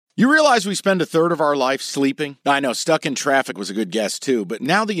You realize we spend a third of our life sleeping? I know, stuck in traffic was a good guess too, but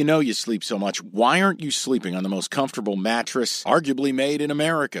now that you know you sleep so much, why aren't you sleeping on the most comfortable mattress arguably made in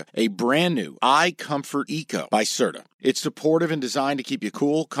America? A brand new iComfort Eco by Serta. It's supportive and designed to keep you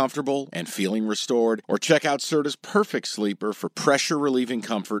cool, comfortable, and feeling restored. Or check out Serta's Perfect Sleeper for pressure-relieving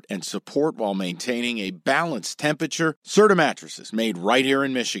comfort and support while maintaining a balanced temperature. Serta mattresses, made right here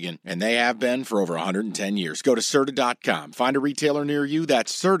in Michigan, and they have been for over 110 years. Go to Serta.com. Find a retailer near you.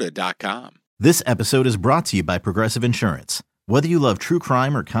 That's Serta.com. This episode is brought to you by Progressive Insurance. Whether you love true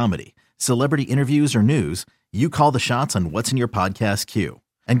crime or comedy, celebrity interviews or news, you call the shots on what's in your podcast queue.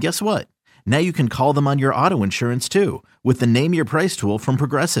 And guess what? Now you can call them on your auto insurance too with the Name Your Price tool from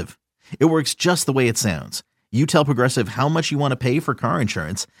Progressive. It works just the way it sounds. You tell Progressive how much you want to pay for car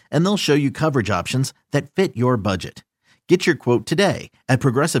insurance, and they'll show you coverage options that fit your budget. Get your quote today at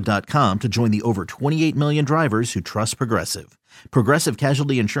Progressive.com to join the over 28 million drivers who trust Progressive. Progressive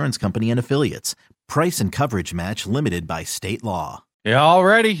Casualty Insurance Company and Affiliates. Price and coverage match limited by state law. Yeah,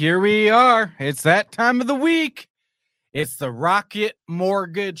 already, here we are. It's that time of the week. It's the Rocket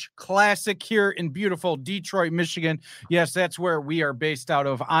Mortgage Classic here in beautiful Detroit, Michigan. Yes, that's where we are based out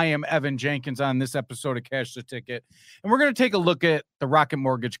of. I am Evan Jenkins on this episode of Cash the Ticket. And we're going to take a look at the Rocket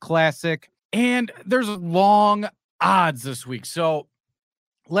Mortgage Classic. And there's long odds this week. So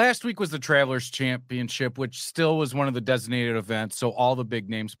last week was the Travelers Championship, which still was one of the designated events. So all the big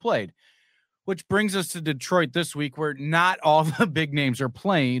names played, which brings us to Detroit this week, where not all the big names are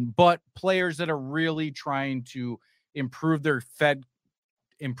playing, but players that are really trying to improve their FedEx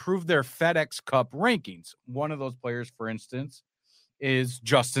Cup rankings. One of those players, for instance, is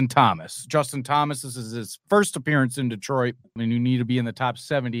Justin Thomas. Justin Thomas, this is his first appearance in Detroit, and you need to be in the top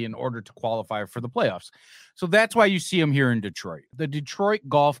 70 in order to qualify for the playoffs. So that's why you see him here in Detroit. The Detroit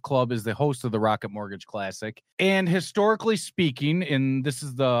Golf Club is the host of the Rocket Mortgage Classic, and historically speaking, and this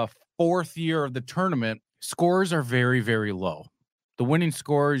is the fourth year of the tournament, scores are very, very low. The winning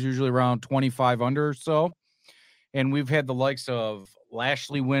score is usually around 25 under or so. And we've had the likes of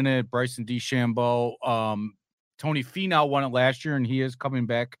Lashley win it, Bryson DeChambeau, Tony Finau won it last year, and he is coming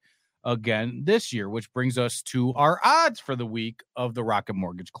back again this year, which brings us to our odds for the week of the Rocket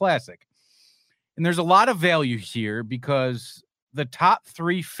Mortgage Classic. And there's a lot of value here because the top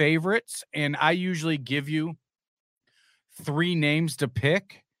three favorites, and I usually give you three names to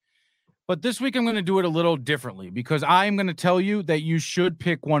pick, but this week I'm going to do it a little differently because I'm going to tell you that you should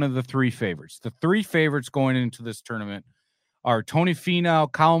pick one of the three favorites. The three favorites going into this tournament are Tony Finau,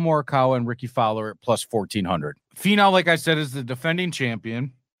 Collin Morikawa, and Ricky Fowler at plus 1,400. Finau, like I said, is the defending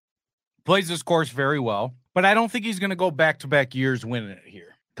champion, plays this course very well, but I don't think he's going to go back-to-back years winning it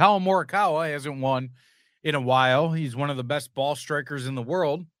here. Collin Morikawa hasn't won in a while. He's one of the best ball strikers in the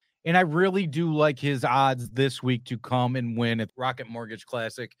world, and I really do like his odds this week to come and win at Rocket Mortgage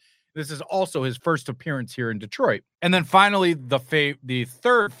Classic. This is also his first appearance here in Detroit. And then finally, the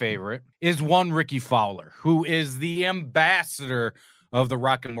third favorite is one Ricky Fowler, who is the ambassador of the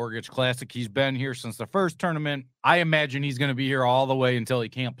Rocket Mortgage Classic. He's been here since the first tournament. I imagine he's going to be here all the way until he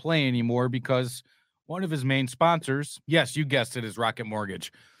can't play anymore because one of his main sponsors, yes, you guessed it, is Rocket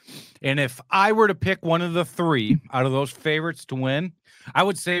Mortgage. And if I were to pick one of the three out of those favorites to win, I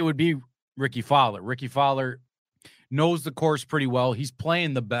would say it would be Ricky Fowler. Ricky Fowler knows the course pretty well. He's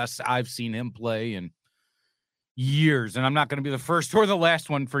playing the best I've seen him play in years. And I'm not going to be the first or the last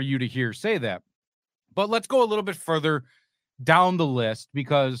one for you to hear say that. But let's go a little bit further down the list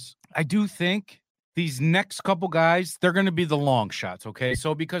because I do think these next couple guys, they're going to be the long shots, okay?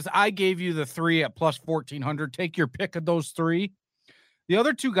 So because I gave you the three at plus 1,400, take your pick of those three. The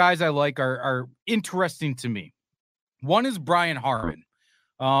other two guys I like are interesting to me. One is Brian Harman.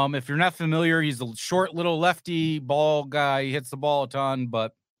 If you're not familiar, he's a short little lefty ball guy. He hits the ball a ton,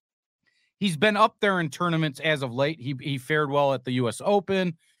 but he's been up there in tournaments as of late. He fared well at the U.S.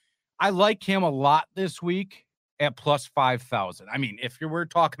 Open. I like him a lot this week at plus 5,000. I mean, if you were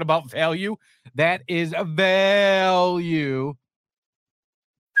talking about value, that is a value.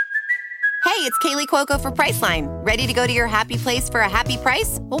 Hey, it's Kaylee Cuoco for Priceline. Ready to go to your happy place for a happy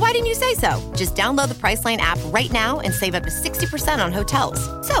price? Well, why didn't you say so? Just download the Priceline app right now and save up to 60% on hotels.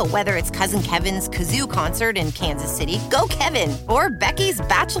 So whether it's Cousin Kevin's Kazoo Concert in Kansas City, go Kevin, or Becky's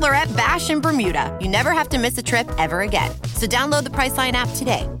Bachelorette Bash in Bermuda, you never have to miss a trip ever again. So download the Priceline app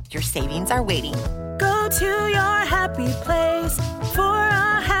today. Your savings are waiting. Go to your happy place for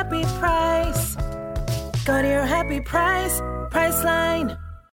a happy price. Go to your happy price, Priceline.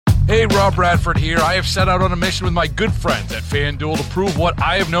 Hey, Rob Bradford here. I have set out on a mission with my good friends at FanDuel to prove what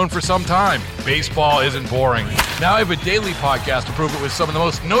I have known for some time. Baseball isn't boring. Now I have a daily podcast to prove it with some of the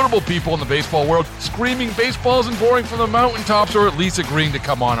most notable people in the baseball world, screaming baseball isn't boring from the mountaintops, or at least agreeing to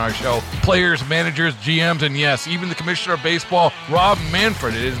come on our show. Players, managers, GMs, and yes, even the commissioner of baseball, Rob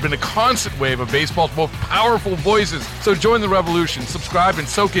Manfred. It has been a constant wave of baseball's most powerful voices. So join the revolution. Subscribe and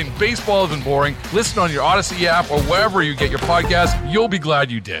soak in Baseball Isn't Boring. Listen on your Odyssey app or wherever you get your podcasts. You'll be glad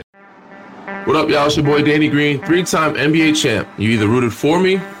you did. What up, y'all? It's your boy Danny Green, 3-time NBA champ. You either rooted for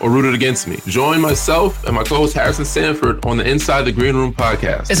me or rooted against me. Join myself and my co-host Harrison Sanford on the Inside the Green Room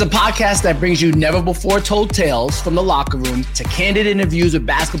podcast. It's a podcast that brings you never-before-told tales from the locker room to candid interviews with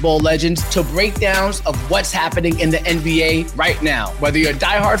basketball legends to breakdowns of what's happening in the NBA right now. Whether you're a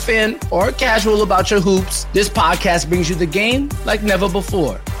diehard fan or casual about your hoops, this podcast brings you the game like never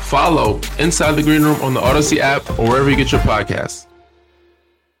before. Follow Inside the Green Room on the Odyssey app or wherever you get your podcasts.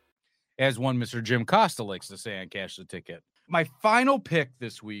 As one Mr. Jim Costa likes to say on Cash the Ticket. My final pick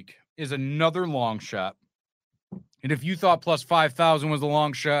this week is another long shot. And if you thought plus 5,000 was a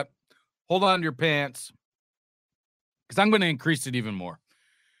long shot, hold on to your pants, because I'm going to increase it even more.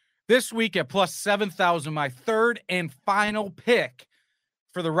 This week at plus 7,000, my third and final pick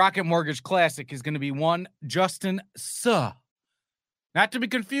for the Rocket Mortgage Classic is going to be one Justin Suh. Not to be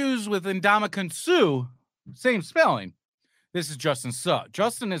confused with Ndamukong Suh, same spelling. This is Justin Suh.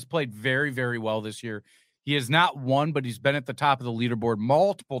 Justin has played very, very well this year. He has not won, but he's been at the top of the leaderboard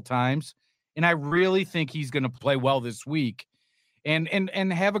multiple times. And I really think he's going to play well this week and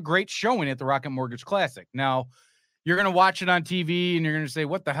have a great showing at the Rocket Mortgage Classic. Now, you're going to watch it on TV and you're going to say,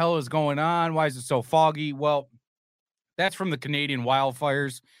 what the hell is going on? Why is it so foggy? Well, that's from the Canadian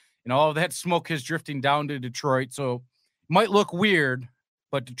wildfires. And all of that smoke is drifting down to Detroit. So it might look weird,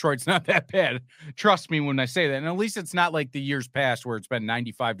 but Detroit's not that bad. Trust me when I say that. And at least it's not like the years past where it's been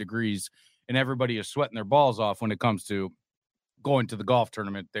 95 degrees and everybody is sweating their balls off when it comes to going to the golf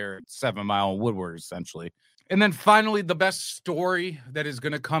tournament there at 7 Mile and Woodward, essentially. And then finally, the best story that is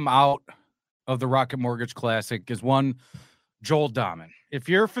going to come out of the Rocket Mortgage Classic is one Joel Dahmen. If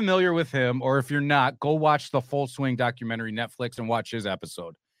you're familiar with him, or if you're not, go watch the Full Swing documentary Netflix and watch his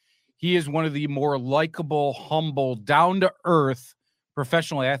episode. He is one of the more likable, humble, down-to-earth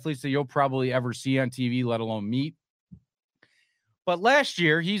professional athletes that you'll probably ever see on TV, let alone meet. But last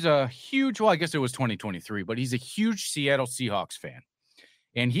year, he's a huge, well, I guess it was 2023, but he's a huge Seattle Seahawks fan.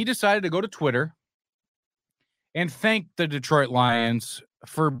 And he decided to go to Twitter and thank the Detroit Lions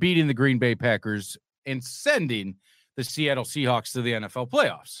for beating the Green Bay Packers and sending the Seattle Seahawks to the NFL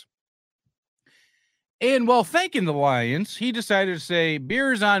playoffs. And while thanking the Lions, he decided to say,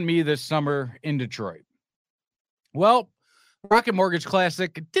 beer is on me this summer in Detroit. Well, Rocket Mortgage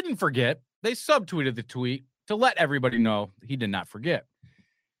Classic didn't forget. They subtweeted the tweet to let everybody know he did not forget.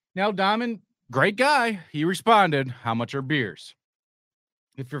 Now, Dahmen, great guy. He responded, how much are beers?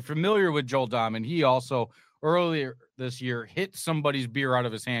 If you're familiar with Joel Dahmen, he also earlier this year hit somebody's beer out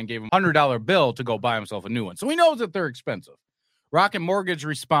of his hand, gave him a $100 bill to go buy himself a new one. So he knows that they're expensive. Rocket Mortgage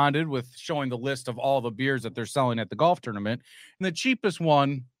responded with showing the list of all the beers that they're selling at the golf tournament. And the cheapest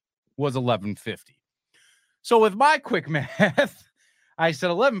one was $11.50. So with my quick math, I said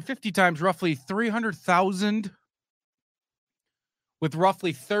 1150 times roughly 300,000 with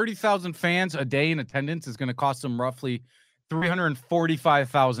roughly 30,000 fans a day in attendance is going to cost them roughly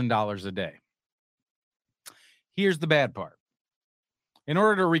 $345,000 a day. Here's the bad part. In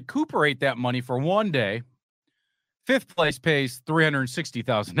order to recuperate that money for one day, fifth place pays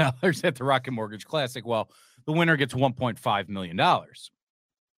 $360,000 at the Rocket Mortgage Classic, while the winner gets $1.5 million.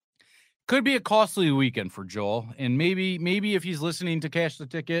 Could be a costly weekend for Joel, and maybe if he's listening to Cash the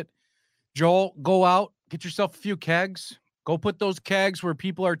Ticket, Joel, go out, get yourself a few kegs, go put those kegs where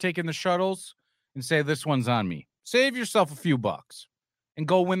people are taking the shuttles, and say, this one's on me. Save yourself a few bucks, and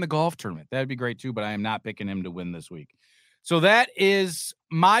go win the golf tournament. That'd be great too, but I am not picking him to win this week. So that is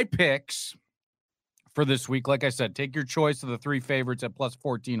my picks for this week. Like I said, take your choice of the three favorites at plus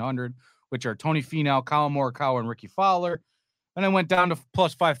 1,400, which are Tony Finau, Colin Morikawa, and Ricky Fowler. And I went down to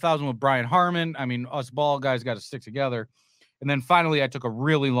plus 5,000 with Brian Harman. I mean, us ball guys got to stick together. And then finally, I took a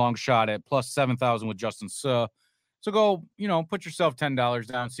really long shot at plus 7,000 with Justin Suh. So go, put yourself $10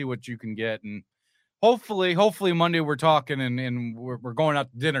 down, see what you can get. And hopefully Monday we're talking and we're going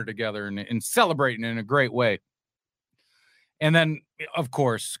out to dinner together and celebrating in a great way. And then, of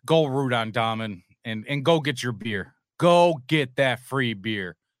course, go root on Dahmen and go get your beer. Go get that free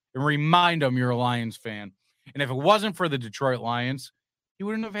beer and remind them you're a Lions fan. And if it wasn't for the Detroit Lions, he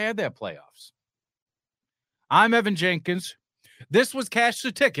wouldn't have had that playoffs. I'm Evan Jenkins. This was Cash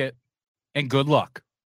the Ticket, and good luck.